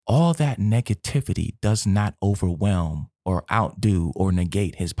all that negativity does not overwhelm or outdo or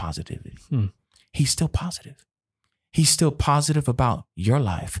negate his positivity. He's still positive. He's still positive about your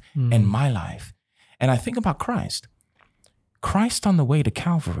life and my life. And I think about Christ. Christ on the way to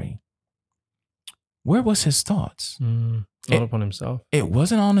Calvary, where was his thoughts? Not upon himself. It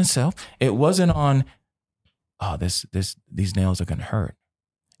wasn't on himself. It wasn't on, these nails are going to hurt.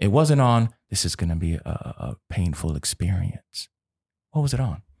 It wasn't on, this is going to be a painful experience. What was it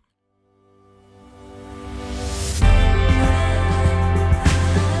on?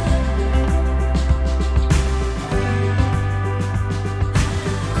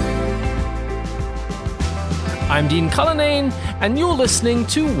 I'm Dean Cullinane, and you're listening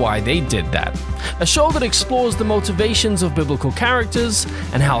to Why They Did That, a show that explores the motivations of biblical characters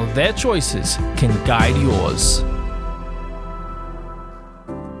and how their choices can guide yours.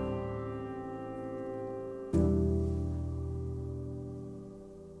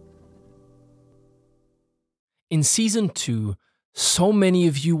 In Season 2, so many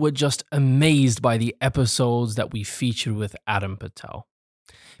of you were just amazed by the episodes that we featured with Adam Patel.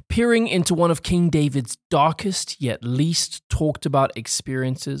 Peering into one of King David's darkest yet least talked about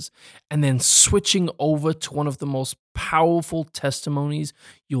experiences, and then switching over to one of the most powerful testimonies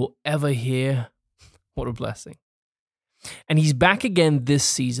you'll ever hear. What a blessing. And he's back again this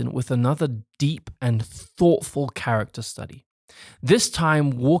season with another deep and thoughtful character study. This time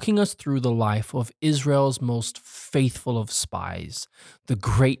walking us through the life of Israel's most faithful of spies, the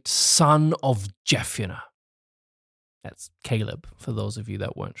great son of Jephunneh. That's Caleb, for those of you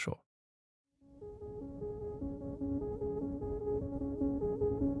that weren't sure.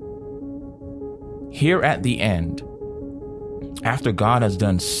 Here at the end, after God has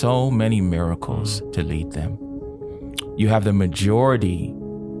done so many miracles to lead them, you have the majority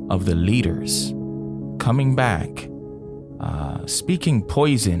of the leaders coming back, speaking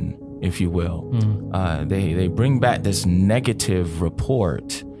poison, if you will. They bring back this negative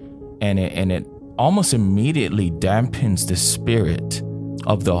report, and it almost immediately dampens the spirit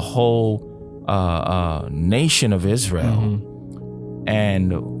of the whole nation of Israel.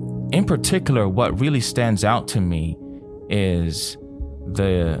 And in particular, what really stands out to me is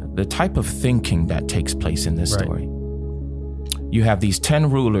the type of thinking that takes place in this story. You have these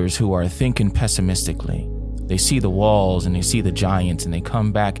 10 rulers who are thinking pessimistically. They see the walls and they see the giants and they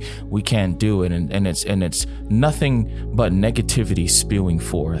come back, we can't do it. And it's nothing but negativity spewing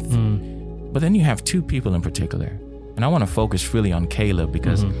forth. But then you have two people in particular, and I want to focus really on Caleb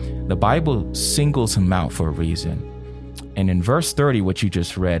because the Bible singles him out for a reason. And in verse 30, what you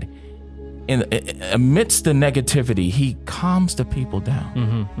just read, amidst the negativity, he calms the people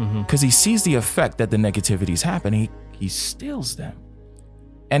down because he sees the effect that the negativity is happening. He stills them.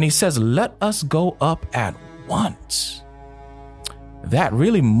 And he says, let us go up at once. That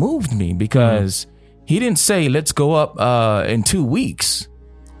really moved me because he didn't say, let's go up in 2 weeks.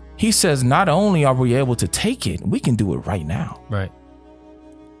 He says, not only are we able to take it, we can do it right now. Right.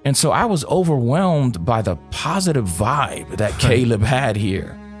 And so I was overwhelmed by the positive vibe that Caleb had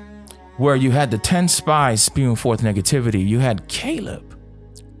here, where you had the 10 spies spewing forth negativity. You had Caleb,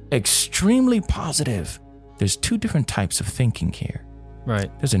 extremely positive. There's two different types of thinking here.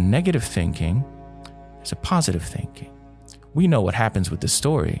 Right. There's a negative thinking. There's a positive thinking. We know what happens with the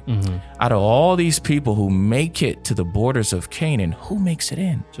story. Out of all these people who make it to the borders of Canaan, who makes it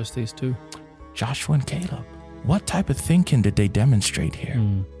in? Just these two. Joshua and Caleb. What type of thinking did they demonstrate here?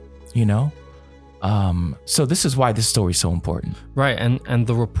 You know? So this is why this story is so important. Right. And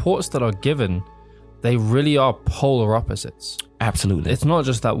the reports that are given, they really are polar opposites. Absolutely. It's not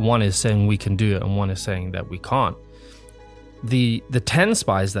just that one is saying we can do it and one is saying that we can't. The 10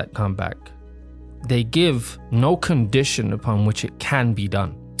 spies that come back, they give no condition upon which it can be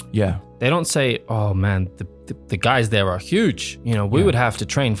done. Yeah. They don't say, oh man, the guys there are huge. You know, we would have to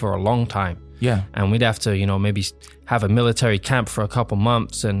train for a long time. Yeah. And we'd have to, you know, maybe have a military camp for a couple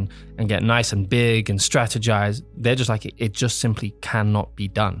months and get nice and big and strategize. They're just like, it just simply cannot be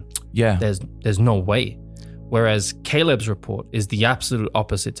done. Yeah. There's no way. Whereas Caleb's report is the absolute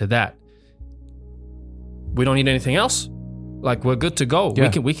opposite to that. We don't need anything else. Like, we're good to go.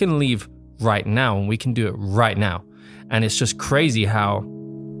 Yeah. We can leave right now, and we can do it right now. And it's just crazy how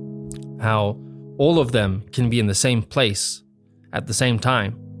all of them can be in the same place at the same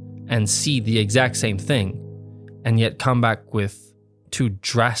time and see the exact same thing, and yet come back with two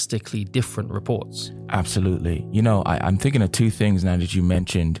drastically different reports. Absolutely. You know, I'm thinking of two things now that you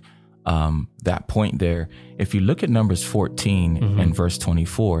mentioned that point there. If you look at Numbers 14 and verse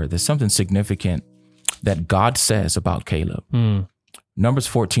 24, there's something significant that God says about Caleb. Numbers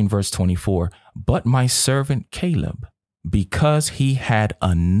 14, verse 24, but my servant Caleb, because he had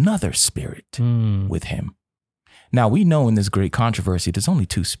another spirit with him. Now, we know in this great controversy, there's only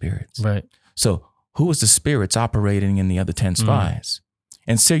two spirits. Right. So who was the spirits operating in the other 10 spies?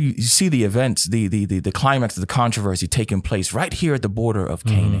 And so you see the events, the climax of the controversy taking place right here at the border of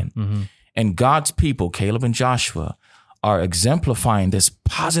Canaan. And God's people, Caleb and Joshua, are exemplifying this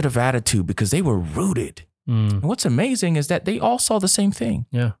positive attitude because they were rooted. And what's amazing is that they all saw the same thing.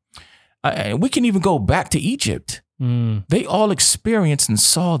 Yeah. And we can even go back to Egypt. They all experienced and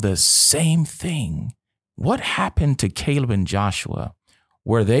saw the same thing. What happened to Caleb and Joshua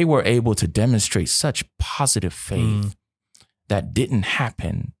where they were able to demonstrate such positive faith that didn't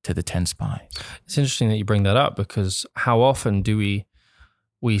happen to the 10 spies? It's interesting that you bring that up, because how often do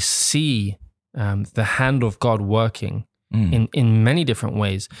we see the hand of God working in many different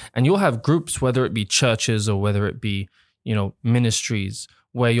ways? And you'll have groups, whether it be churches or whether it be, ministries,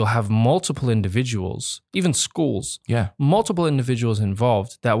 where you'll have multiple individuals, even schools, multiple individuals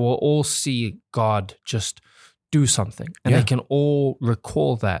involved that will all see God just do something, and they can all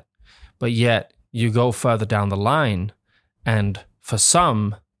recall that. But yet you go further down the line, and for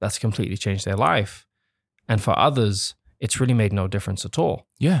some, that's completely changed their life. And for others, it's really made no difference at all.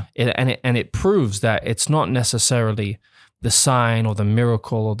 Yeah. It proves that it's not necessarily the sign or the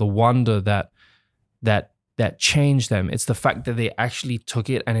miracle or the wonder that changed them. It's the fact that they actually took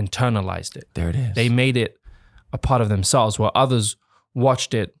it and internalized it. There it is. They made it a part of themselves, where others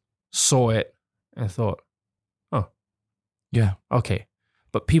watched it, saw it, and thought, oh, yeah, okay.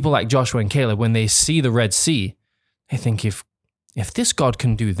 But people like Joshua and Caleb, when they see the Red Sea, they think, if this God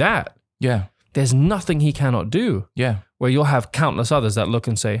can do that, there's nothing he cannot do. Yeah. Where you'll have countless others that look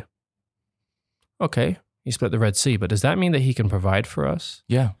and say, okay, he split the Red Sea, but does that mean that he can provide for us?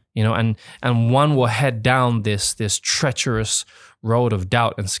 Yeah. And one will head down this treacherous road of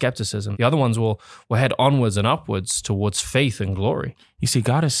doubt and skepticism. The other ones will head onwards and upwards towards faith and glory. You see,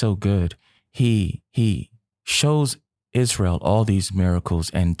 God is so good. He shows Israel all these miracles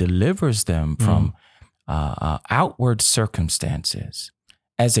and delivers them from outward circumstances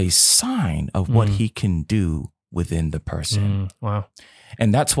as a sign of what he can do within the person. Wow.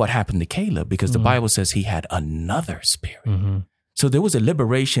 And that's what happened to Caleb, because the Bible says he had another spirit. So there was a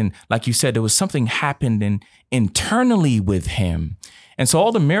liberation. Like you said, there was something happened internally with him. And so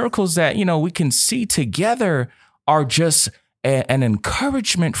all the miracles that, we can see together are just an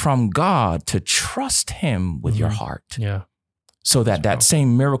encouragement from God to trust him with your heart. Yeah. So that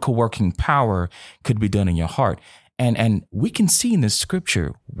same miracle working power could be done in your heart. And we can see in this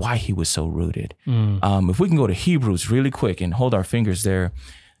scripture why he was so rooted. If we can go to Hebrews really quick and hold our fingers there,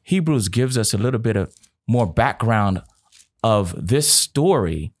 Hebrews gives us a little bit of more background of this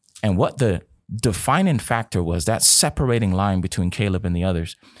story and what the defining factor was, that separating line between Caleb and the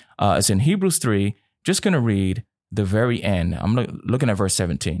others. It's in Hebrews 3, just going to read the very end. I'm looking at verse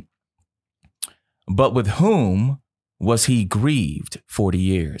 17. But with whom was he grieved 40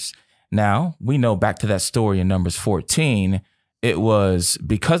 years? Now, we know back to that story in Numbers 14, it was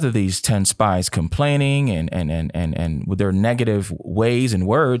because of these 10 spies complaining and with their negative ways and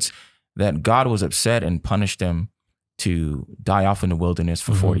words that God was upset and punished them to die off in the wilderness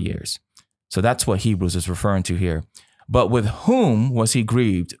for 40 years. So that's what Hebrews is referring to here. But with whom was he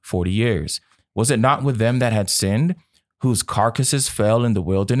grieved 40 years? Was it not with them that had sinned, whose carcasses fell in the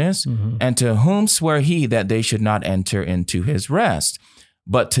wilderness? And to whom sware he that they should not enter into his rest?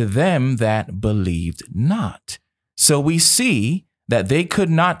 But to them that believed not. So we see that they could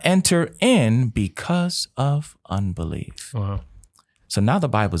not enter in because of unbelief. Wow. So now the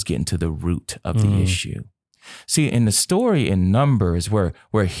Bible's getting to the root of the issue. See, in the story in Numbers,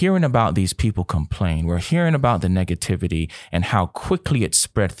 we're hearing about these people complain. We're hearing about the negativity and how quickly it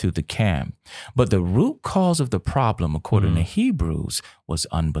spread through the camp. But the root cause of the problem, according to Hebrews, was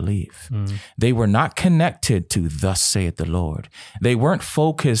unbelief. They were not connected to thus saith the Lord. They weren't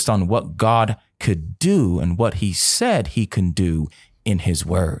focused on what God could do and what he said he can do in his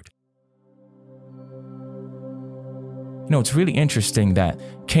word. It's really interesting that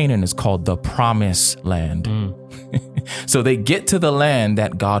Canaan is called the promised land. So they get to the land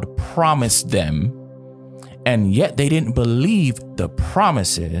that God promised them, and yet they didn't believe the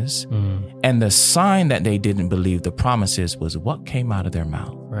promises. And the sign that they didn't believe the promises was what came out of their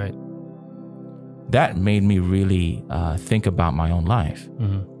mouth. Right. That made me really think about my own life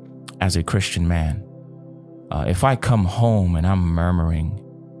as a Christian man. If I come home and I'm murmuring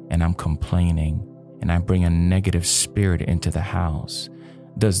and I'm complaining, and I bring a negative spirit into the house,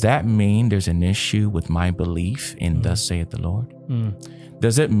 does that mean there's an issue with my belief in thus saith the Lord?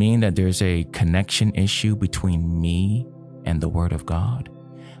 Does it mean that there's a connection issue between me and the word of God?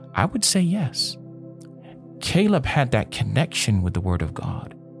 I would say yes. Caleb had that connection with the word of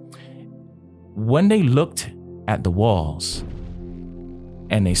God. When they looked at the walls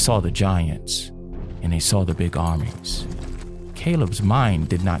and they saw the giants and they saw the big armies, Caleb's mind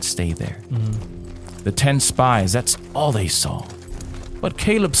did not stay there. The 10 spies, that's all they saw. But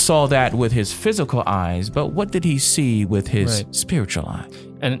Caleb saw that with his physical eyes, but what did he see with his spiritual eye?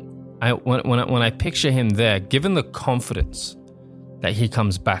 And when I picture him there, given the confidence that he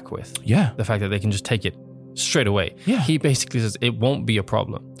comes back with, the fact that they can just take it straight away, he basically says it won't be a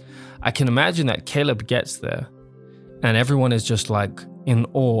problem. I can imagine that Caleb gets there and everyone is just like in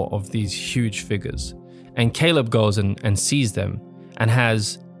awe of these huge figures. And Caleb goes and sees them and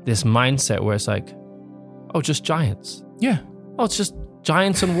has this mindset where it's like, oh, just giants. Yeah. Oh, it's just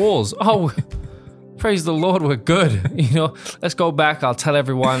giants and walls. Oh, praise the Lord, we're good. You know, let's go back. I'll tell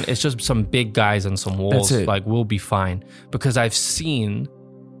everyone it's just some big guys and some walls. That's it. Like, we'll be fine. Because I've seen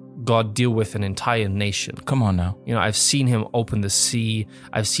God deal with an entire nation. Come on now. You know, I've seen him open the sea.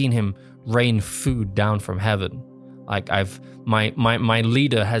 I've seen him rain food down from heaven. Like my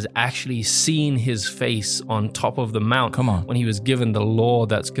leader has actually seen his face on top of the mount. Come on. When he was given the law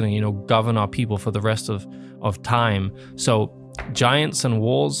that's going to, govern our people for the rest of time. So giants and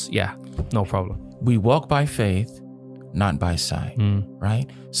walls, no problem. We walk by faith, not by sight, right?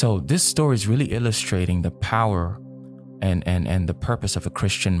 So this story is really illustrating the power and the purpose of a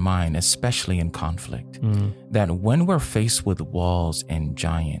Christian mind, especially in conflict. That when we're faced with walls and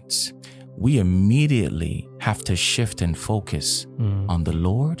giants, we immediately have to shift and focus on the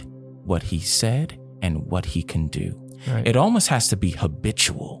Lord, what he said, and what he can do. Right. It almost has to be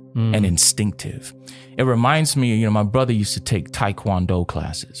habitual and instinctive. It reminds me, my brother used to take Taekwondo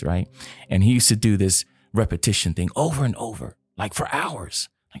classes, right? And he used to do this repetition thing over and over, like for hours.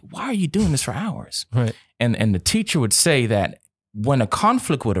 Like, why are you doing this for hours? Right. And the teacher would say that when a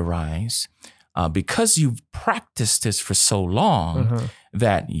conflict would arise, because you've practiced this for so long,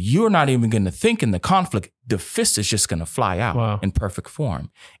 that you're not even going to think in the conflict, the fist is just going to fly out in perfect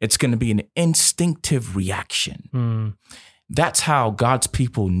form. It's going to be an instinctive reaction. That's how God's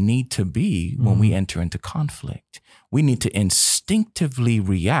people need to be when we enter into conflict. We need to instinctively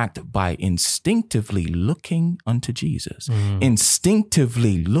react by instinctively looking unto Jesus,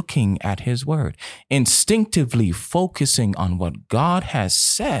 instinctively looking at his word, instinctively focusing on what God has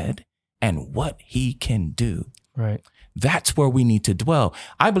said and what he can do. Right. That's where we need to dwell.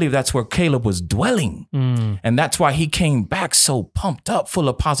 I believe that's where Caleb was dwelling. And that's why he came back so pumped up, full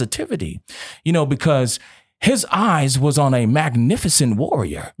of positivity, because his eyes was on a magnificent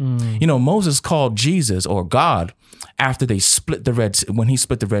warrior. Moses called Jesus, or God, after they split the Red Sea. When he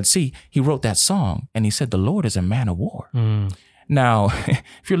split the Red Sea, he wrote that song and he said, the Lord is a man of war. Now,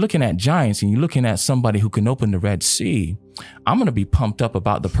 if you're looking at giants and you're looking at somebody who can open the Red Sea, I'm going to be pumped up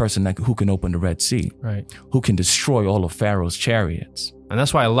about the person who can open the Red Sea, right? Who can destroy all of Pharaoh's chariots. And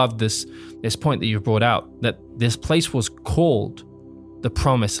that's why I love this point that you've brought out, that this place was called the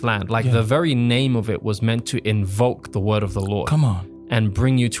Promised Land. Like the very name of it was meant to invoke the word of the Lord. Come on. And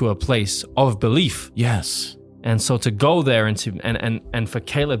bring you to a place of belief. Yes. And so to go there and for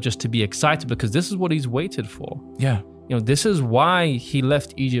Caleb just to be excited, because this is what he's waited for. Yeah. This is why he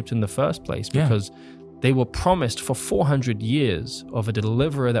left Egypt in the first place, because they were promised for 400 years of a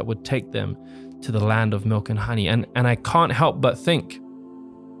deliverer that would take them to the land of milk and honey. And I can't help but think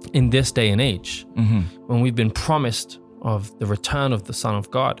in this day and age, when we've been promised of the return of the Son of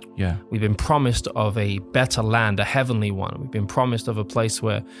God, we've been promised of a better land, a heavenly one. We've been promised of a place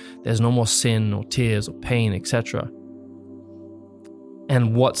where there's no more sin or tears or pain, etc.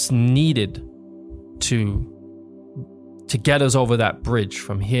 And what's needed to get us over that bridge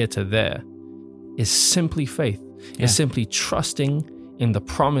from here to there is simply faith. It's simply trusting in the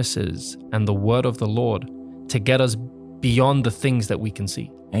promises and the word of the Lord to get us beyond the things that we can see.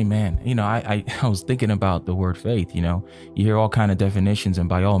 Amen. I was thinking about the word faith. You hear all kind of definitions, and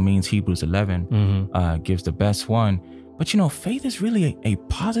by all means, Hebrews 11 gives the best one. But faith is really a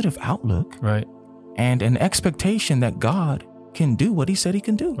positive outlook, right? And an expectation that God can do what he said he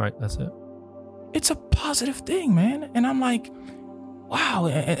can do. Right. That's it. It's a positive thing, man. And I'm like, wow.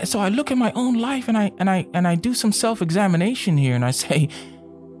 And so I look at my own life and I do some self-examination here, and I say,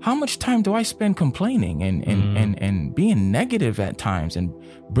 how much time do I spend complaining and being negative at times and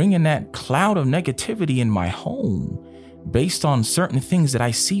bringing that cloud of negativity in my home based on certain things that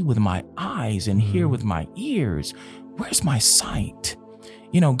I see with my eyes and hear with my ears? Where's my sight?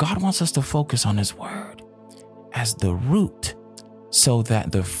 God wants us to focus on his word as the root so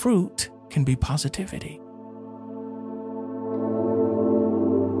that the fruit can be positivity.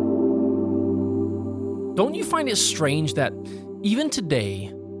 Don't you find it strange that even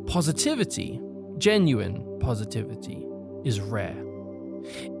today, positivity, genuine, positivity is rare.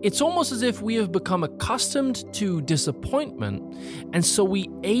 It's almost as if we have become accustomed to disappointment, and so we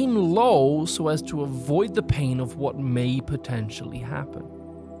aim low so as to avoid the pain of what may potentially happen.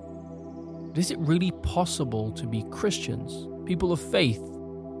 But is it really possible to be Christians, people of faith,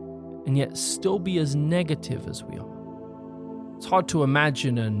 and yet still be as negative as we are? It's hard to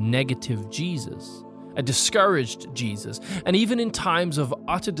imagine a negative Jesus, a discouraged Jesus, and even in times of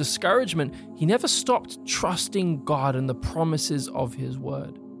utter discouragement, he never stopped trusting God and the promises of his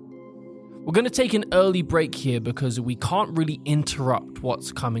word. We're going to take an early break here because we can't really interrupt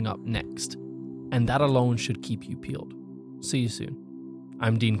what's coming up next, and that alone should keep you peeled. See you soon.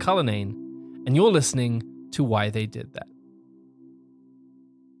 I'm Dean Cullinane, and you're listening to Why They Did That.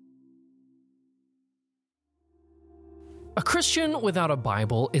 A Christian without a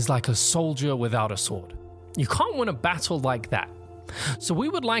Bible is like a soldier without a sword. You can't win a battle like that. So we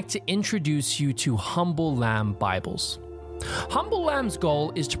would like to introduce you to Humble Lamb Bibles. Humble Lamb's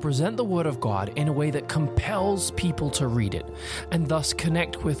goal is to present the Word of God in a way that compels people to read it and thus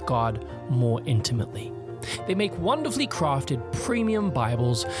connect with God more intimately. They make wonderfully crafted premium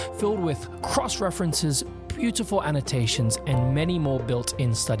Bibles filled with cross-references, beautiful annotations, and many more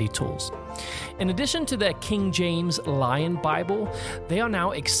built-in study tools. In addition to their King James Lion Bible, they are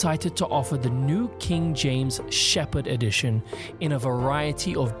now excited to offer the new King James Shepherd Edition in a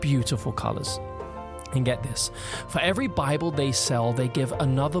variety of beautiful colors. And get this, for every Bible they sell, they give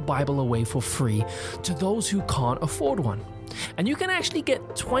another Bible away for free to those who can't afford one. And you can actually get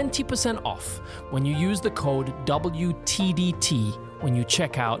 20% off when you use the code WTDT when you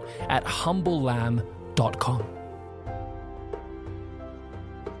check out at humblelamb.com.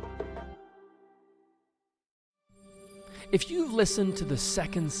 If you've listened to the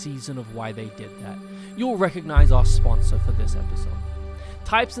second season of Why They Did That, you'll recognize our sponsor for this episode.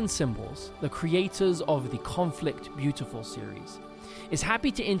 Types and Symbols, the creators of the Conflict Beautiful series, is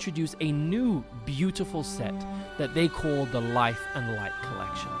happy to introduce a new beautiful set that they call the Life and Light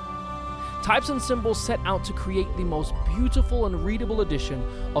Collection. Types and Symbols set out to create the most beautiful and readable edition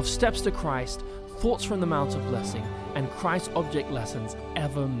of Steps to Christ, Thoughts from the Mount of Blessing, and Christ Object Lessons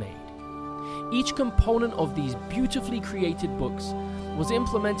ever made. Each component of these beautifully created books was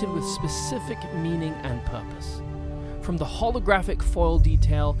implemented with specific meaning and purpose, from the holographic foil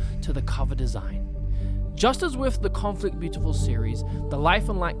detail to the cover design. Just as with the Conflict Beautiful series, the Life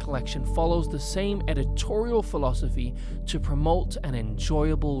and Light collection follows the same editorial philosophy to promote an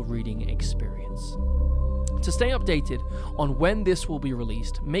enjoyable reading experience. To stay updated on when this will be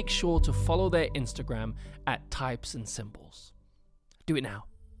released, make sure to follow their Instagram at Types and Symbols. Do it now.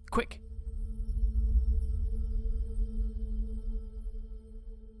 Quick.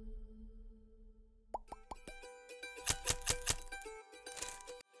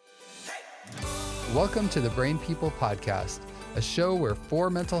 Welcome to the Brain People Podcast, a show where 4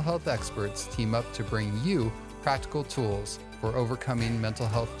 mental health experts team up to bring you practical tools for overcoming mental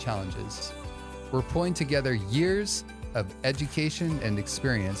health challenges. We're pulling together years of education and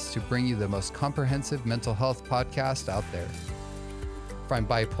experience to bring you the most comprehensive mental health podcast out there. From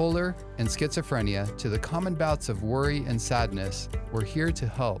bipolar and schizophrenia to the common bouts of worry and sadness, we're here to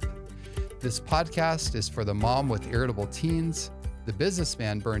help. This podcast is for the mom with irritable teens, the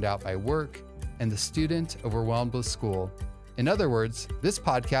businessman burned out by work, and the student overwhelmed with school. In other words, this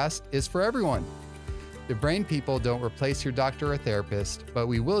podcast is for everyone. The Brain People don't replace your doctor or therapist, but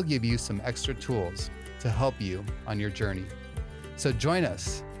we will give you some extra tools to help you on your journey. So join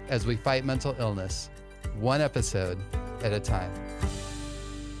us as we fight mental illness, one episode at a time.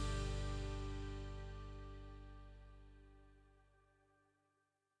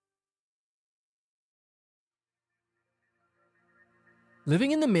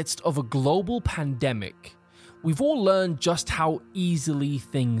 Living in the midst of a global pandemic, we've all learned just how easily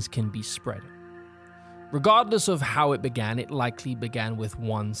things can be spread. Regardless of how it began, it likely began with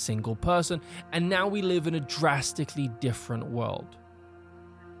one single person, and now we live in a drastically different world.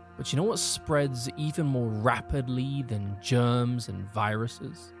 But you know what spreads even more rapidly than germs and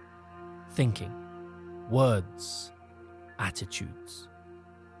viruses? Thinking, words, attitudes.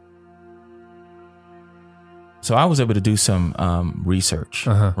 So I was able to do some research,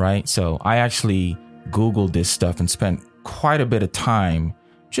 right? So I actually Googled this stuff and spent quite a bit of time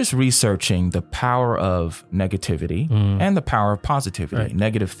just researching the power of negativity and the power of positivity,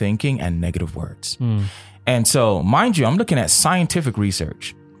 negative thinking and negative words. And so, mind you, I'm looking at scientific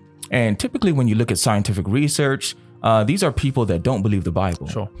research. And typically when you look at scientific research, these are people that don't believe the Bible.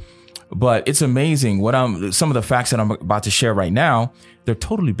 Sure. But it's amazing some of the facts that I'm about to share right now, they're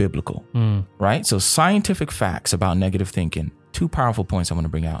totally biblical, right? So scientific facts about negative thinking, 2 powerful points I want to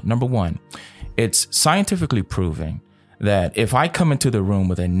bring out. Number 1, It's scientifically proven that if I come into the room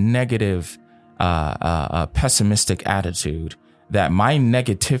with a negative, pessimistic attitude, that my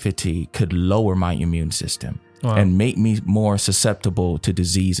negativity could lower my immune system and make me more susceptible to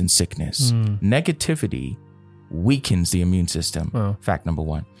disease and sickness. Negativity weakens the immune system. Fact number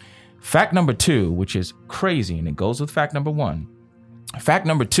one. Fact number two, which is crazy, and it goes with fact number one. Fact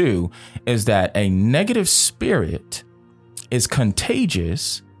number two is that a negative spirit is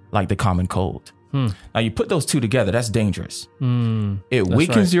contagious like the common cold. Now, you put those two together, that's dangerous. It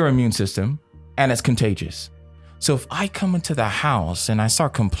weakens your immune system, and it's contagious. So if I come into the house and I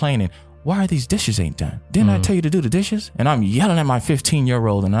start complaining, why are these dishes ain't done? Didn't I tell you to do the dishes? And I'm yelling at my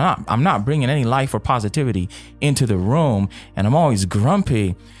 15-year-old, and I'm not bringing any life or positivity into the room, and I'm always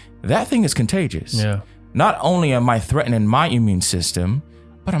grumpy. That thing is contagious. Yeah. Not only am I threatening my immune system,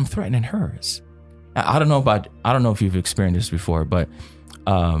 but I'm threatening hers. I don't know if you've experienced this before, but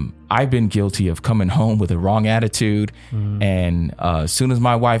I've been guilty of coming home with a wrong attitude. And as soon as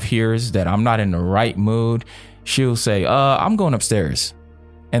my wife hears that I'm not in the right mood, she'll say, I'm going upstairs.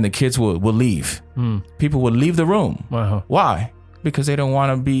 And the kids will leave. People will leave the room. Wow. Why? Because they don't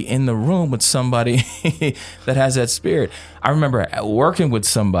want to be in the room with somebody that has that spirit. I remember working with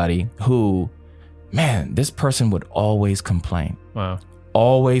somebody who, man, this person would always complain. Wow.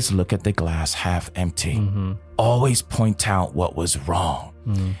 Always look at the glass half empty. Always point out what was wrong.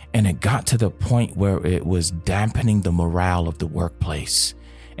 And it got to the point where it was dampening the morale of the workplace.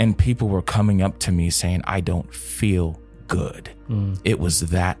 And people were coming up to me saying, I don't feel good. It was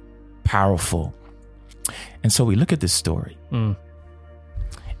that powerful. And so we look at this story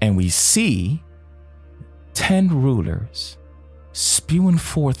and we see 10 rulers spewing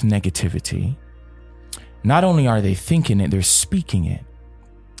forth negativity. Not only are they thinking it, they're speaking it.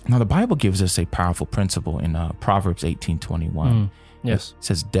 Now, the Bible gives us a powerful principle in Proverbs 18:21. Yes. It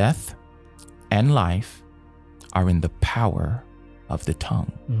says, death and life are in the power of the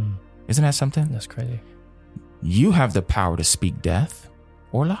tongue. Isn't that something? That's crazy. You have the power to speak death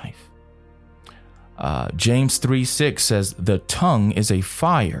or life. James 3:6 says, the tongue is a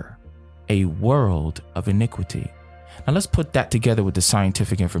fire, a world of iniquity. Now let's put that together with the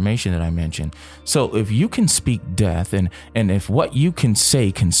scientific information that I mentioned. So if you can speak death and if what you can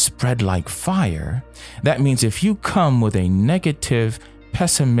say can spread like fire, that means if you come with a negative,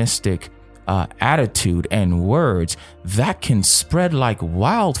 pessimistic attitude and words, that can spread like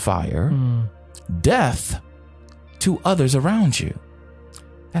wildfire, death to others around you.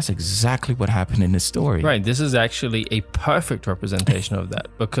 That's exactly what happened in this story. Right. This is actually a perfect representation of that,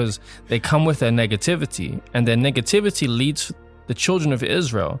 because they come with their negativity, and their negativity leads the children of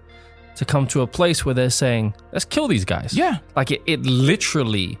Israel to come to a place where they're saying, let's kill these guys. Yeah. Like it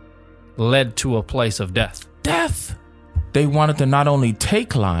literally led to a place of death. Death. They wanted to not only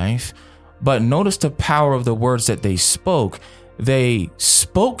take life, but notice the power of the words that they spoke. They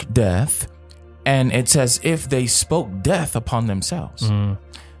spoke death, and it's as if they spoke death upon themselves.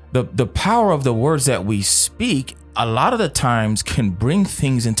 The power of the words that we speak a lot of the times can bring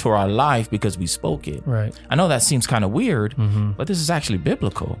things into our life because we spoke it. Right. I know that seems kind of weird, but this is actually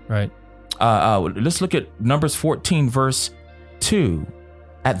biblical. Right. Let's look at Numbers 14, verse 2.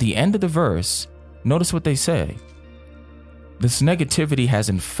 At the end of the verse, notice what they say. This negativity has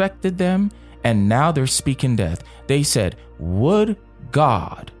infected them, and now they're speaking death. They said, would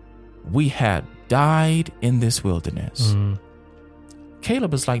God we had died in this wilderness.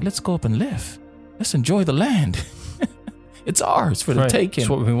 Caleb is like, let's go up and live. Let's enjoy the land. It's ours for the taking. That's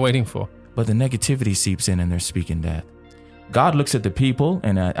what we've been waiting for. But the negativity seeps in and they're speaking death. God looks at the people,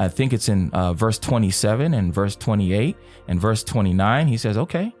 and I think it's in verse 27 and verse 28 and verse 29. He says,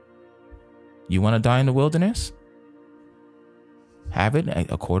 okay, you want to die in the wilderness? Have it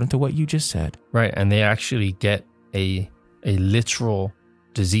according to what you just said. Right. And they actually get a literal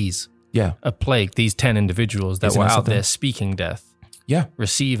disease. Yeah. A plague. These 10 individuals that were out there speaking death. Yeah.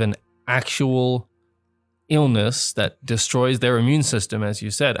 Receive an actual illness that destroys their immune system, as you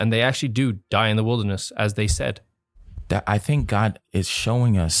said. And they actually do die in the wilderness, as they said. That I think God is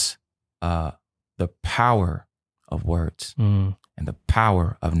showing us the power of words and the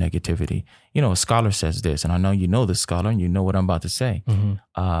power of negativity. You know, a scholar says this, and I know you know this scholar, and you know what I'm about to say.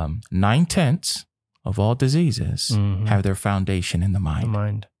 9/10 of all diseases have their foundation in the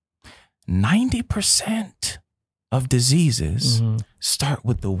mind. 90% of diseases start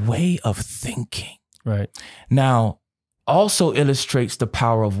with the way of thinking. Right. Now, also illustrates the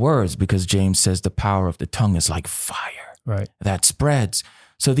power of words, because James says the power of the tongue is like fire. Right. That spreads.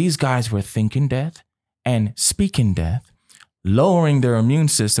 So these guys were thinking death and speaking death, lowering their immune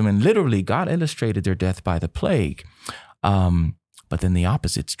system, and literally God illustrated their death by the plague. But then the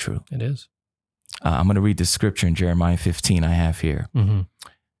opposite's true. It is. I'm going to read the scripture in Jeremiah 15 I have here. Mm-hmm.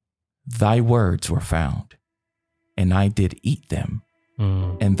 Thy words were found, and I did eat them.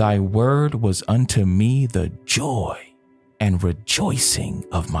 And thy word was unto me the joy and rejoicing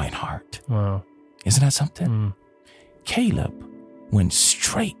of mine heart. Wow. Isn't that something? Caleb went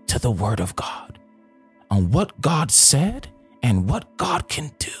straight to the word of God on what God said and what God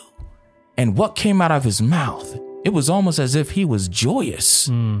can do. And what came out of his mouth, it was almost as if he was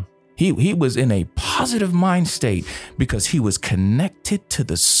joyous. He was in a positive mind state because he was connected to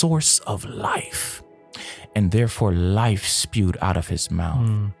the source of life. And therefore life spewed out of his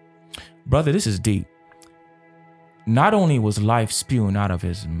mouth. Brother, this is deep. Not only was life spewing out of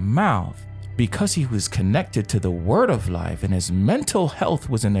his mouth, because he was connected to the word of life and his mental health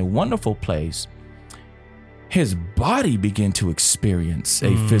was in a wonderful place, his body began to experience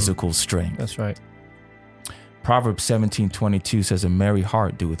a physical strength. That's right. Proverbs 17:22 says, a merry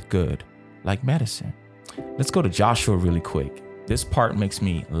heart doeth good, like medicine. Let's go to Joshua really quick. This part makes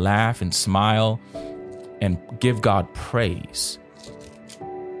me laugh and smile and give God praise.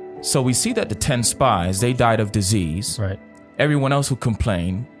 So we see that the 10 spies, they died of disease. Right. Everyone else who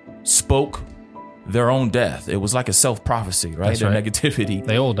complained spoke their own death. It was like a self-prophecy, right? That's Their right. negativity.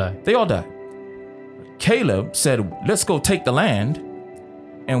 They all died. They all died. Caleb said, let's go take the land.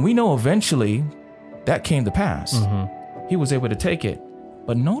 And we know eventually that came to pass. He was able to take it.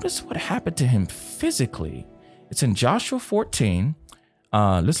 But notice what happened to him physically. It's in Joshua 14.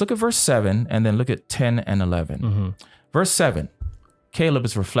 Let's look at verse 7 and then look at 10 and 11. Verse 7, Caleb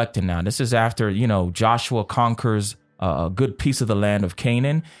is reflecting now. This is after, Joshua conquers a good piece of the land of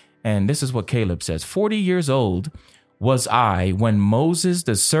Canaan. And this is what Caleb says. 40 years old was I when Moses,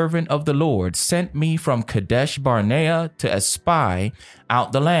 the servant of the Lord, sent me from Kadesh Barnea to espy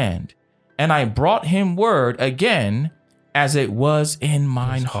out the land. And I brought him word again as it was in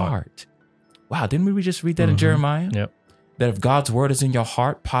mine heart. Wow, didn't we just read that in Jeremiah? Yep. That if God's word is in your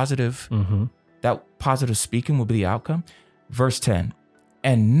heart, positive, that positive speaking will be the outcome. Verse 10,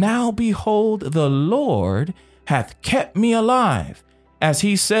 and now behold, the Lord hath kept me alive, as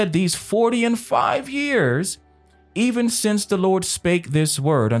he said these 45 years, even since the Lord spake this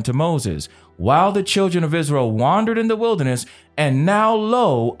word unto Moses, while the children of Israel wandered in the wilderness. And now,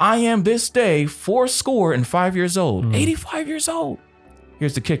 lo, I am this day 85 years old, 85 years old.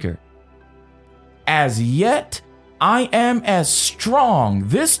 Here's the kicker. As yet, I am as strong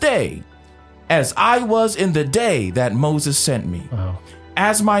this day as I was in the day that Moses sent me. Wow.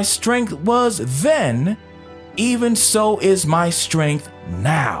 As my strength was then, even so is my strength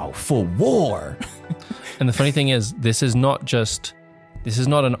now for war. And the funny thing is, this is not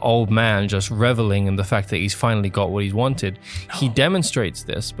an old man just reveling in the fact that he's finally got what he's wanted. No. He demonstrates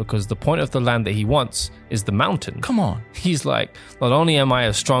this because the point of the land that he wants is the mountain. Come on. He's like, not only am I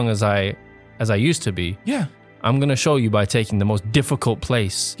as strong as I used to be, I'm going to show you by taking the most difficult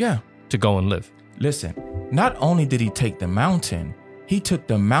place to go and live. Listen, not only did he take the mountain, he took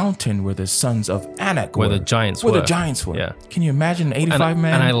the mountain where the sons of Anak were. Where the giants were. Where the giants were. Yeah. Can you imagine an 85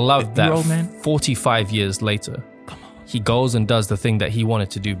 man? And I love that man? 45 years later, he goes and does the thing that he wanted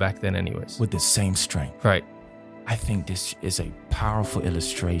to do back then anyways. With the same strength. Right. I think this is a powerful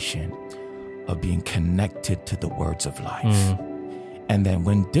illustration of being connected to the words of life. And then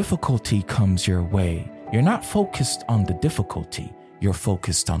when difficulty comes your way, you're not focused on the difficulty. You're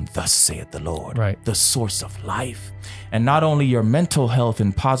focused on thus saith the Lord, right, the source of life. And not only your mental health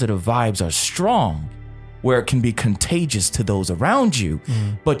and positive vibes are strong, where it can be contagious to those around you,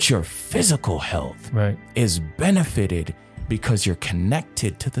 but your physical health is benefited because you're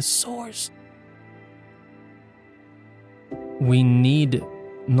connected to the source. We need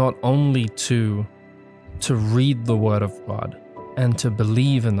not only to read the word of God and to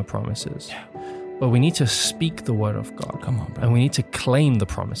believe in the promises, but we need to speak the word of God. Come on, bro. And we need to claim the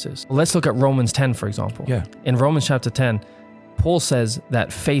promises. Let's look at Romans 10, for example. In Romans chapter 10, Paul says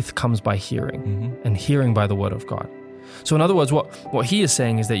that faith comes by hearing, and hearing by the word of God. So in other words, what he is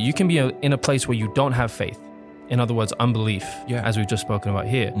saying is that you can be in a place where you don't have faith. In other words, unbelief, as we've just spoken about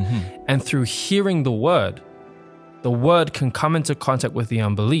here. And through hearing the word can come into contact with the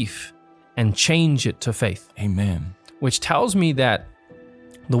unbelief and change it to faith. Amen. Which tells me that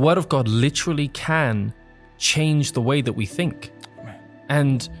the word of God literally can change the way that we think.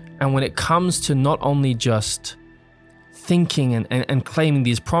 And when it comes to not only just thinking and claiming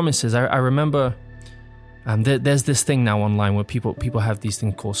these promises, I remember there's this thing now online where people have these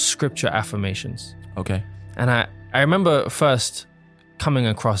things called scripture affirmations. Okay. And I remember first coming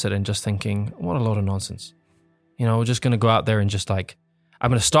across it and just thinking, what a load of nonsense. We're just going to go out there and just I'm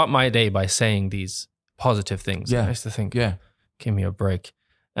going to start my day by saying these positive things. I used to think, give me a break.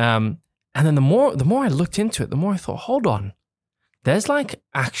 And And then the more I looked into it, the more I thought, hold on, there's like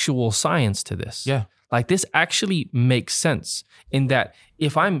actual science to this. Yeah. Like this actually makes sense in that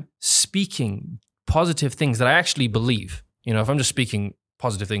if I'm speaking positive things that I actually believe, if I'm just speaking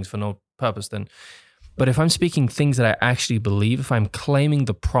positive things for no purpose, but if I'm speaking things that I actually believe, if I'm claiming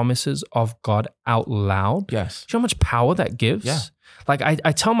the promises of God out loud, Yes. do you know how much power that gives? Yeah. Like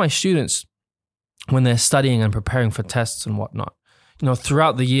I tell my students when they're studying and preparing for tests and whatnot,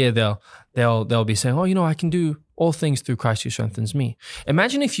 throughout the year, they'll be saying, oh, I can do all things through Christ who strengthens me.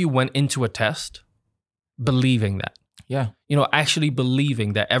 Imagine if you went into a test believing that. Yeah. Actually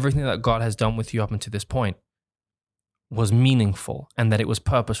believing that everything that God has done with you up until this point was meaningful and that it was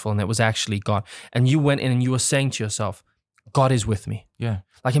purposeful and it was actually God. And you went in and you were saying to yourself, God is with me. Yeah.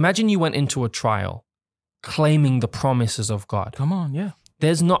 Like imagine you went into a trial claiming the promises of God. Come on. Yeah.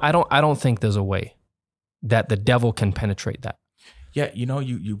 I don't think there's a way that the devil can penetrate that. Yeah.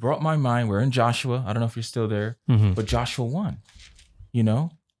 You brought my mind. We're in Joshua. I don't know if you're still there, but Joshua 1,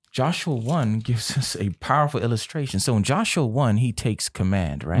 Joshua 1 gives us a powerful illustration. So in Joshua 1, he takes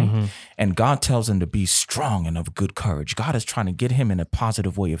command, right? And God tells him to be strong and of good courage. God is trying to get him in a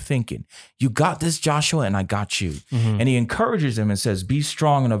positive way of thinking. You got this, Joshua, and I got you. And he encourages him and says, be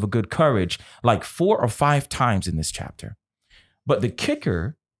strong and of a good courage, like 4 or 5 times in this chapter. But the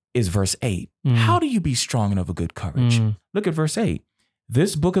kicker is verse 8. How do you be strong and of a good courage? Look at verse 8.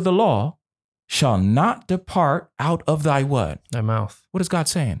 This book of the law shall not depart out of thy what? Thy mouth. What is God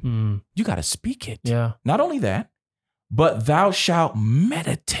saying? You got to speak it. Yeah. Not only that, but thou shalt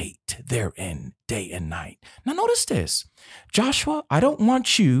meditate therein day and night. Now notice this. Joshua, I don't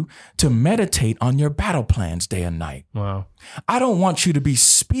want you to meditate on your battle plans day and night. Wow. I don't want you to be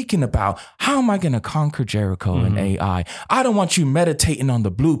speaking about how am I going to conquer Jericho and Ai. I don't want you meditating on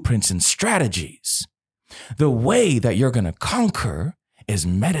the blueprints and strategies. The way that you're going to conquer is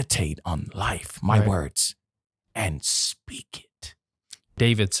meditate on life, my words, and speak it.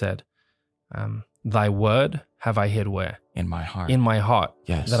 David said, thy word have I hid where? In my heart. In my heart,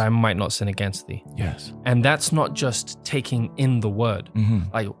 yes. That I might not sin against thee. Yes. And that's not just taking in the word.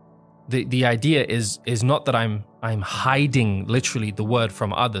 Like the idea is not that I'm hiding literally the word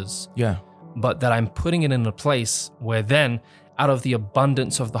from others. Yeah. But that I'm putting it in a place where then out of the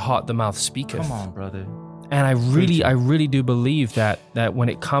abundance of the heart, the mouth speaketh. Come on, brother. And I really do believe that when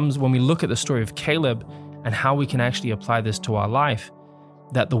we look at the story of Caleb and how we can actually apply this to our life,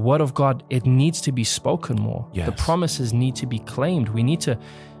 that the word of God, it needs to be spoken more. Yes. The promises need to be claimed. We need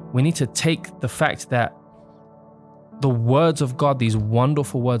to take the fact that the words of God, these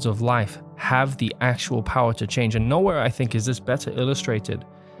wonderful words of life, have the actual power to change. And nowhere, I think, is this better illustrated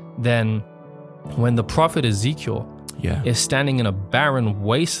than when the prophet Ezekiel is standing in a barren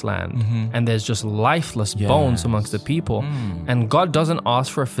wasteland and there's just lifeless bones amongst the people. And God doesn't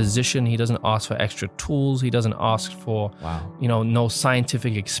ask for a physician. He doesn't ask for extra tools. He doesn't ask for, no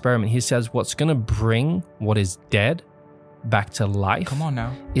scientific experiment. He says what's going to bring what is dead back to life Come on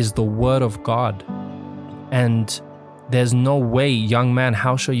now. is the word of God. And there's no way, young man,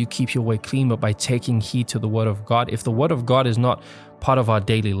 how shall you keep your way clean but by taking heed to the word of God? If the word of God is not part of our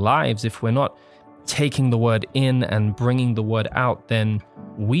daily lives, if we're not taking the word in and bringing the word out, then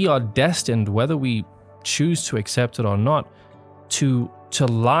we are destined, whether we choose to accept it or not, to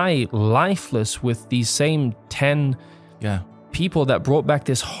lie lifeless with these same 10 people that brought back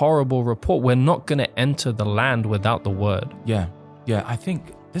this horrible report. We're not going to enter the land without the word. Yeah. I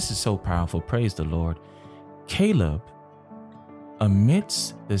think this is so powerful. Praise the Lord. Caleb,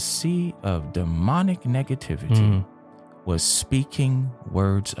 amidst the sea of demonic negativity, was speaking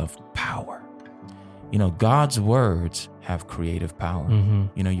words of power. God's words have creative power.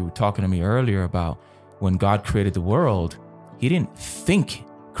 You were talking to me earlier about when God created the world, he didn't think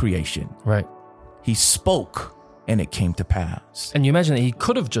creation. Right. He spoke and it came to pass. And you imagine that he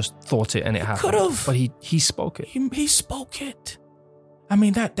could have just thought it and it happened. Could have. But he spoke it. He spoke it. I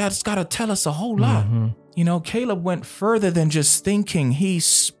mean, that's got to tell us a whole lot. Caleb went further than just thinking. He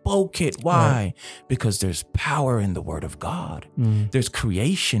spoke it. Why? Right. Because there's power in the word of God. There's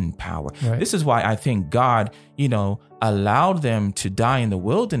creation power. Right. This is why I think God, allowed them to die in the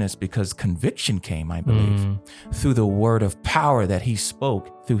wilderness, because conviction came, I believe, through the word of power that he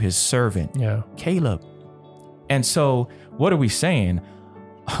spoke through his servant, Caleb. And so what are we saying?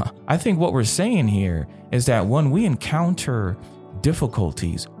 I think what we're saying here is that when we encounter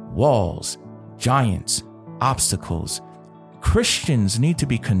difficulties, walls, giants, obstacles, Christians need to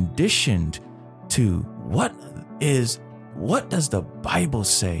be conditioned to what does the Bible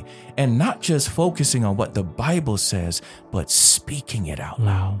say? And not just focusing on what the Bible says, but speaking it out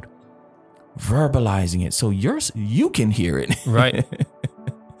loud, verbalizing it so you can hear it. Right.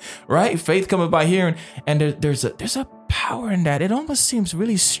 right? Faith coming by hearing. And there's a power in that. It almost seems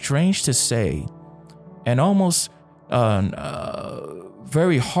really strange to say and almost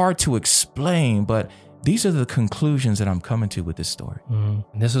very hard to explain, but these are the conclusions that I'm coming to with this story. And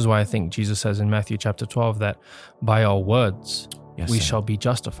this is why I think Jesus says in Matthew chapter 12 that by our words, we shall be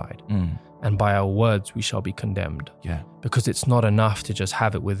justified. And by our words, we shall be condemned. Yeah. Because it's not enough to just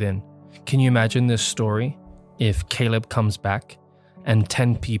have it within. Can you imagine this story if Caleb comes back and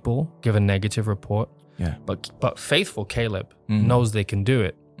 10 people give a negative report? Yeah. But faithful Caleb knows they can do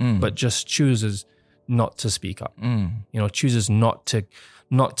it, but just chooses not to speak up. Chooses not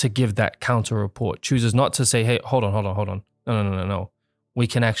to give that counter report. Chooses not to say, hey, hold on. No. We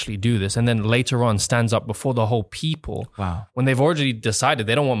can actually do this. And then later on stands up before the whole people. Wow. When they've already decided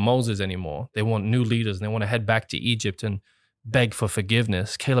they don't want Moses anymore. They want new leaders and they want to head back to Egypt and beg for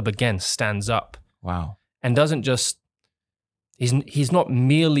forgiveness. Caleb again stands up. Wow. And doesn't just, he's not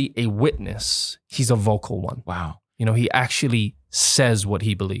merely a witness. He's a vocal one. Wow. He actually says what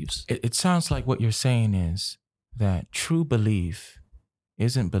he believes. It sounds like what you're saying is that true belief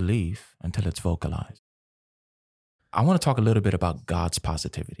isn't belief until it's vocalized. I want to talk a little bit about God's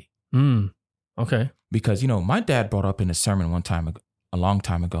positivity. Okay. Because, my dad brought up in a sermon a long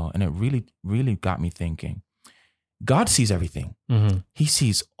time ago, and it really, really got me thinking. God sees everything. He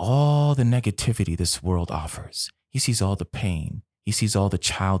sees all the negativity this world offers. He sees all the pain. He sees all the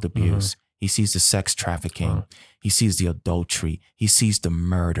child abuse. He sees the sex trafficking. He sees the adultery. He sees the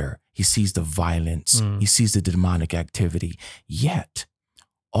murder. He sees the violence. He sees the demonic activity. Yet,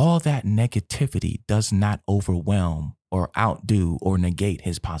 all that negativity does not overwhelm or outdo or negate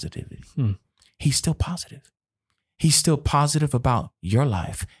his positivity. He's still positive. He's still positive about your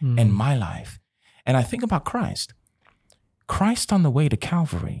life and my life. And I think about Christ. Christ on the way to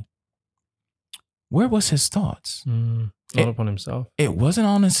Calvary, where was his thoughts? Not upon himself. It wasn't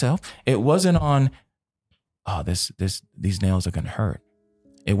on himself. It wasn't on, these nails are going to hurt.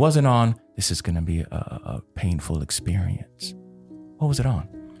 It wasn't on, this is going to be a painful experience. What was it on?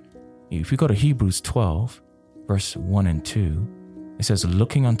 If you go to Hebrews 12, verse 1 and 2, it says,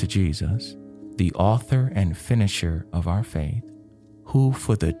 looking unto Jesus, the author and finisher of our faith, who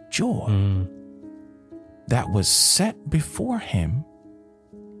for the joy that was set before him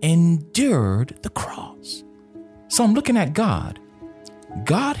endured the cross. So I'm looking at God.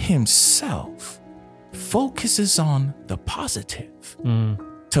 God himself focuses on the positive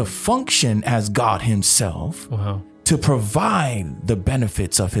to function as God himself. Wow. To provide the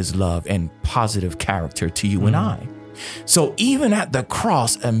benefits of his love and positive character to you and I. So even at the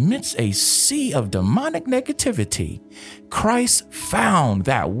cross, amidst a sea of demonic negativity, Christ found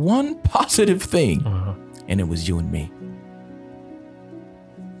that one positive thing, and it was you and me.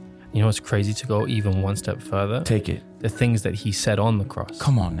 You know what's crazy to go even one step further? Take it. The things that he said on the cross.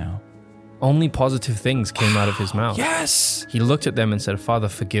 Come on now. Only positive things came out of his mouth. Yes. He looked at them and said, Father,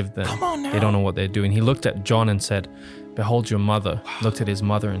 forgive them. Come on now. They don't know what they're doing. He looked at John and said, behold your mother. Looked at his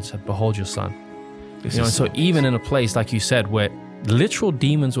mother and said, behold your son. And so even in a place, like you said, where literal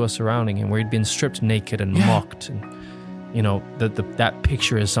demons were surrounding him, where he'd been stripped naked and mocked. And, that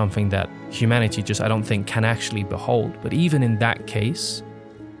picture is something that humanity just, I don't think, can actually behold. But even in that case,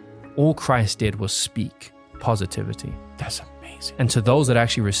 all Christ did was speak positivity. That's amazing. And to those that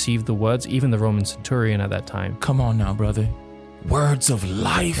actually received the words, even the Roman centurion at that time. Come on now, brother. Words of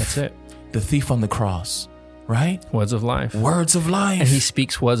life. That's it. The thief on the cross, right? Words of life. Words of life. And he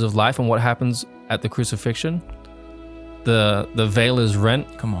speaks words of life. And what happens at the crucifixion? The veil is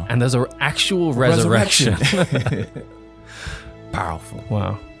rent. Come on. And there's an actual resurrection. Powerful.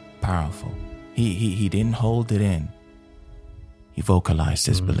 Wow. Powerful. He didn't hold it in. He vocalized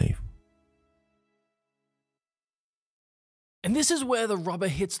his belief. And this is where the rubber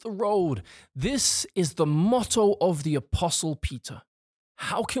hits the road. This is the motto of the Apostle Peter.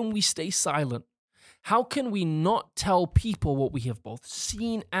 How can we stay silent? How can we not tell people what we have both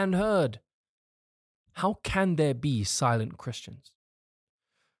seen and heard? How can there be silent Christians?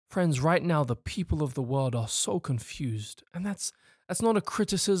 Friends, right now the people of the world are so confused. And that's not a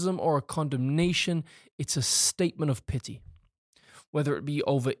criticism or a condemnation. It's a statement of pity. Whether it be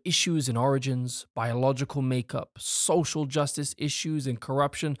over issues in origins, biological makeup, social justice issues, and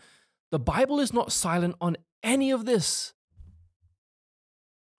corruption, the Bible is not silent on any of this.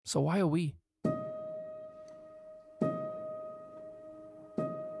 So why are we?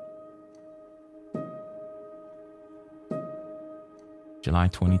 July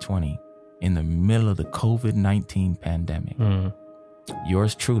 2020, in the middle of the COVID-19 pandemic.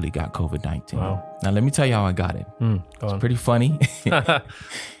 Yours truly got COVID-19. Wow. Now, let me tell you how I got it. It's pretty funny.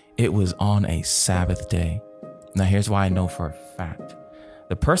 It was on a Sabbath day. Now, here's why I know for a fact.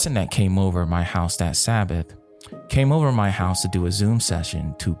 the person that came over my house that Sabbath came over my house to do a Zoom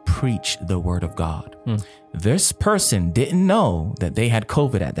session to preach the word of God. This person didn't know that they had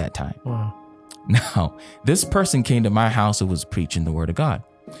COVID at that time. Wow. Now, this person came to my house and was preaching the word of God.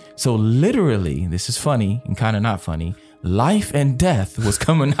 So literally, this is funny and kind of not funny, life and death was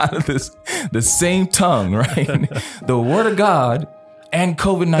coming out of the same tongue, right? The word of God and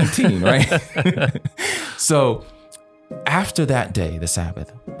COVID-19, right? So after that day, the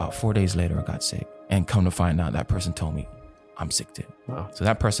Sabbath, about 4 days later, I got sick. And come to find out, that person told me I'm sick too. Wow. So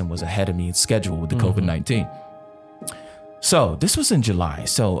that person was ahead of me in schedule with the COVID-19. So this was in July.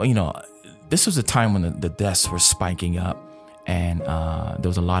 So, this was a time when the deaths were spiking up and there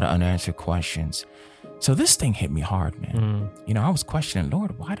was a lot of unanswered questions. So this thing hit me hard, man. I was questioning,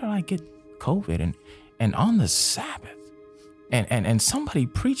 Lord, why did I get COVID? And on the Sabbath and somebody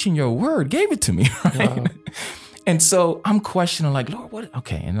preaching your word gave it to me, right? Wow. And so I'm questioning like, Lord, what?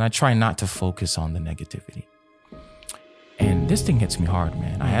 Okay. And I try not to focus on the negativity. And this thing hits me hard,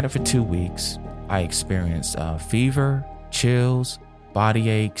 man. I had it for 2 weeks. I experienced fever, chills, body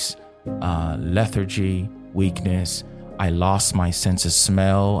aches, lethargy, weakness. I lost my sense of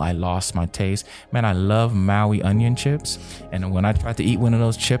smell. I lost my taste. Man, I love Maui onion chips. And when I tried to eat one of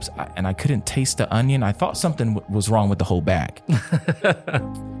those chips and I couldn't taste the onion, I thought something was wrong with the whole bag.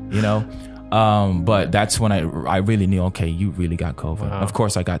 But that's when I really knew, okay, you really got COVID. Wow. Of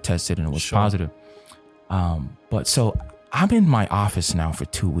course, I got tested and it was positive. But so I'm in my office now for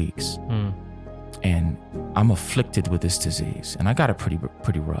 2 weeks and I'm afflicted with this disease and I got it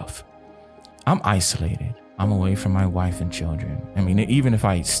pretty rough. I'm isolated. I'm away from my wife and children. I mean, even if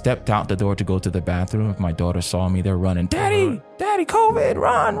I stepped out the door to go to the bathroom, if my daughter saw me, they're running, Daddy, COVID,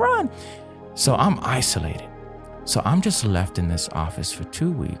 run. So I'm isolated. So I'm just left in this office for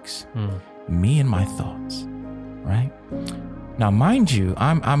 2 weeks. Me and my thoughts, right? Now, mind you,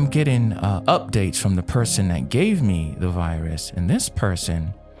 I'm getting updates from the person that gave me the virus. And this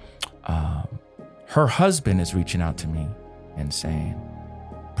person, her husband is reaching out to me and saying,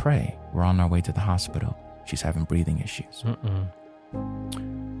 pray, we're on our way to the hospital. She's having breathing issues.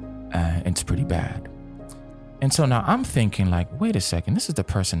 It's pretty bad. And so now I'm thinking like, wait a second, this is the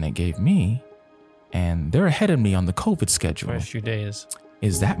person that gave me and they're ahead of me on the COVID schedule. For a few days.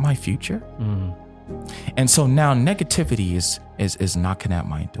 Is that my future? And so now negativity is knocking at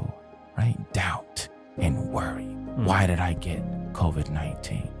my door, right? Doubt and worry. Why did I get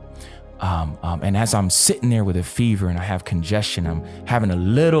COVID-19? And as I'm sitting there with a fever and I have congestion, I'm having a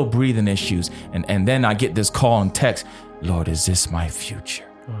little breathing issues. And then I get this call and text, Lord, is this my future?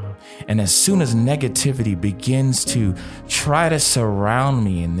 And as soon as negativity begins to try to surround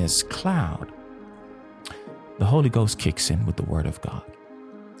me in this cloud, the Holy Ghost kicks in with the word of God.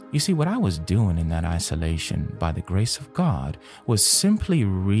 You see, what I was doing in that isolation by the grace of God was simply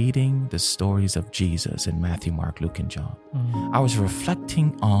reading the stories of Jesus in Matthew, Mark, Luke, and John. I was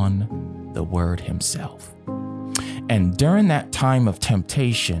reflecting on the word himself. And during that time of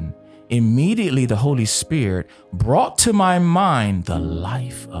temptation, immediately the Holy Spirit brought to my mind the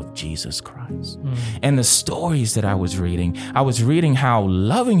life of Jesus Christ. And the stories that I was reading how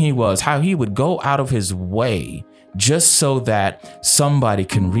loving he was, how he would go out of his way just so that somebody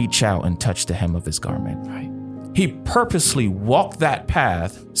can reach out and touch the hem of his garment. Right. He purposely walked that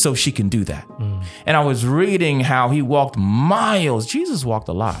path so she can do that. And I was reading how he walked miles. Jesus walked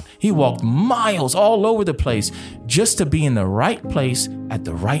a lot. He walked miles all over the place just to be in the right place at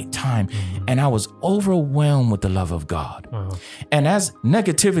the right time. And I was overwhelmed with the love of God. And as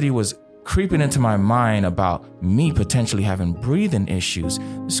negativity was creeping into my mind about me potentially having breathing issues,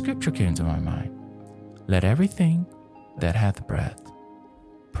 the scripture came into my mind. Let everything that hath breath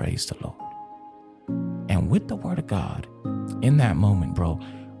praise the Lord. And with the word of God, in that moment, bro,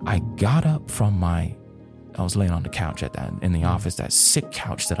 I got up from I was laying on the couch in the office, that sick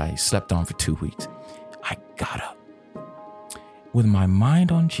couch that I slept on for 2 weeks. I got up with my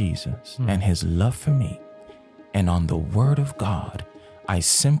mind on Jesus and his love for me and on the word of God. I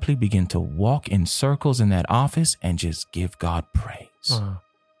simply began to walk in circles in that office and just give God praise.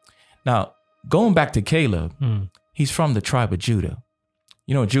 Now, going back to Caleb, he's from the tribe of Judah.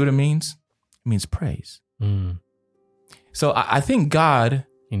 You know what Judah means? It means praise. So I think God,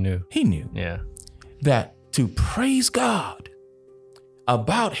 He knew that to praise God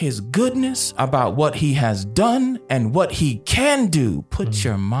about his goodness, about what he has done and what he can do, puts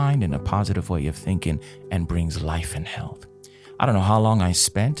your mind in a positive way of thinking and brings life and health. I don't know how long I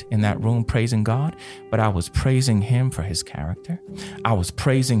spent in that room praising God, but I was praising him for his character. I was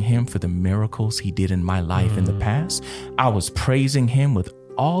praising him for the miracles he did in my life in the past. I was praising him with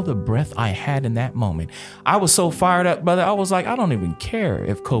all the breath I had in that moment. I was so fired up, brother. I was like, I don't even care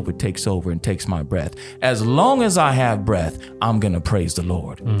if COVID takes over and takes my breath. As long as I have breath, I'm going to praise the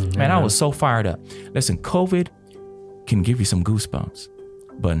Lord. Man, I was so fired up. Listen, COVID can give you some goosebumps,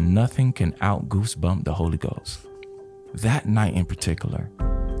 but nothing can out goosebump the Holy Ghost. That night in particular,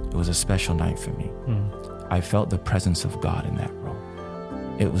 it was a special night for me. I felt the presence of God in that room.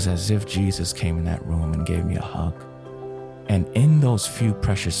 It was as if Jesus came in that room and gave me a hug. And in those few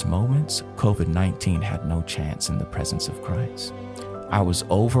precious moments, COVID-19 had no chance in the presence of Christ. I was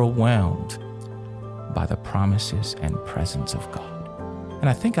overwhelmed by the promises and presence of God. And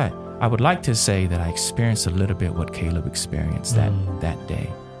I think I would like to say that I experienced a little bit what Caleb experienced that day.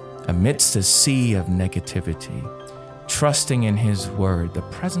 Amidst a sea of negativity, trusting in his word, the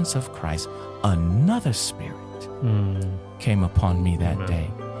presence of Christ, another spirit came upon me that day.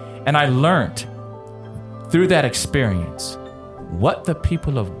 And I learned through that experience what the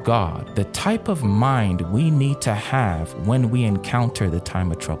people of God, the type of mind we need to have when we encounter the time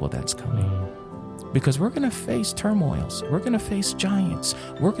of trouble that's coming. Because we're going to face turmoils. We're going to face giants.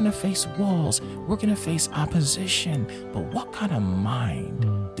 We're going to face walls. We're going to face opposition. But what kind of mind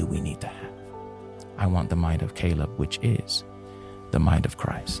do we need to have? I want the mind of Caleb, which is the mind of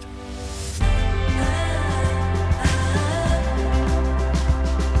Christ.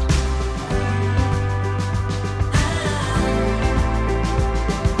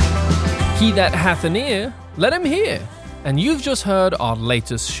 He that hath an ear, let him hear. And you've just heard our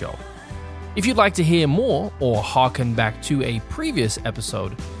latest show. If you'd like to hear more or hearken back to a previous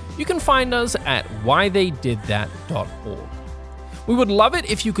episode, you can find us at whytheydidthat.org. We would love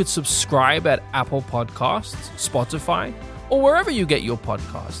it if you could subscribe at Apple Podcasts, Spotify, or wherever you get your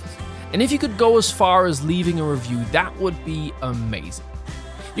podcasts. And if you could go as far as leaving a review, that would be amazing.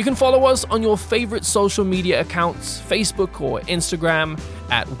 You can follow us on your favorite social media accounts, Facebook or Instagram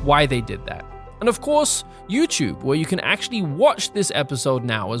at whytheydidthat. And of course, YouTube, where you can actually watch this episode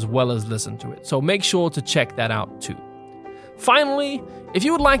now as well as listen to it. So make sure to check that out too. Finally, if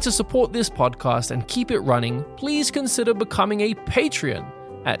you would like to support this podcast and keep it running, please consider becoming a Patreon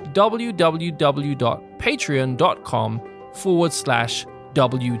at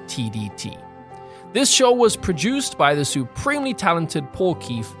www.patreon.com/WTDT. This show was produced by the supremely talented Paul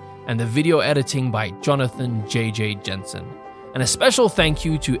Keefe and the video editing by Jonathan J.J. Jensen. And a special thank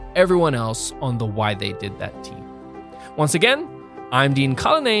you to everyone else on the Why They Did That team. Once again, I'm Dean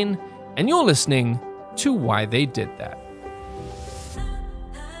Cullinane, and you're listening to Why They Did That.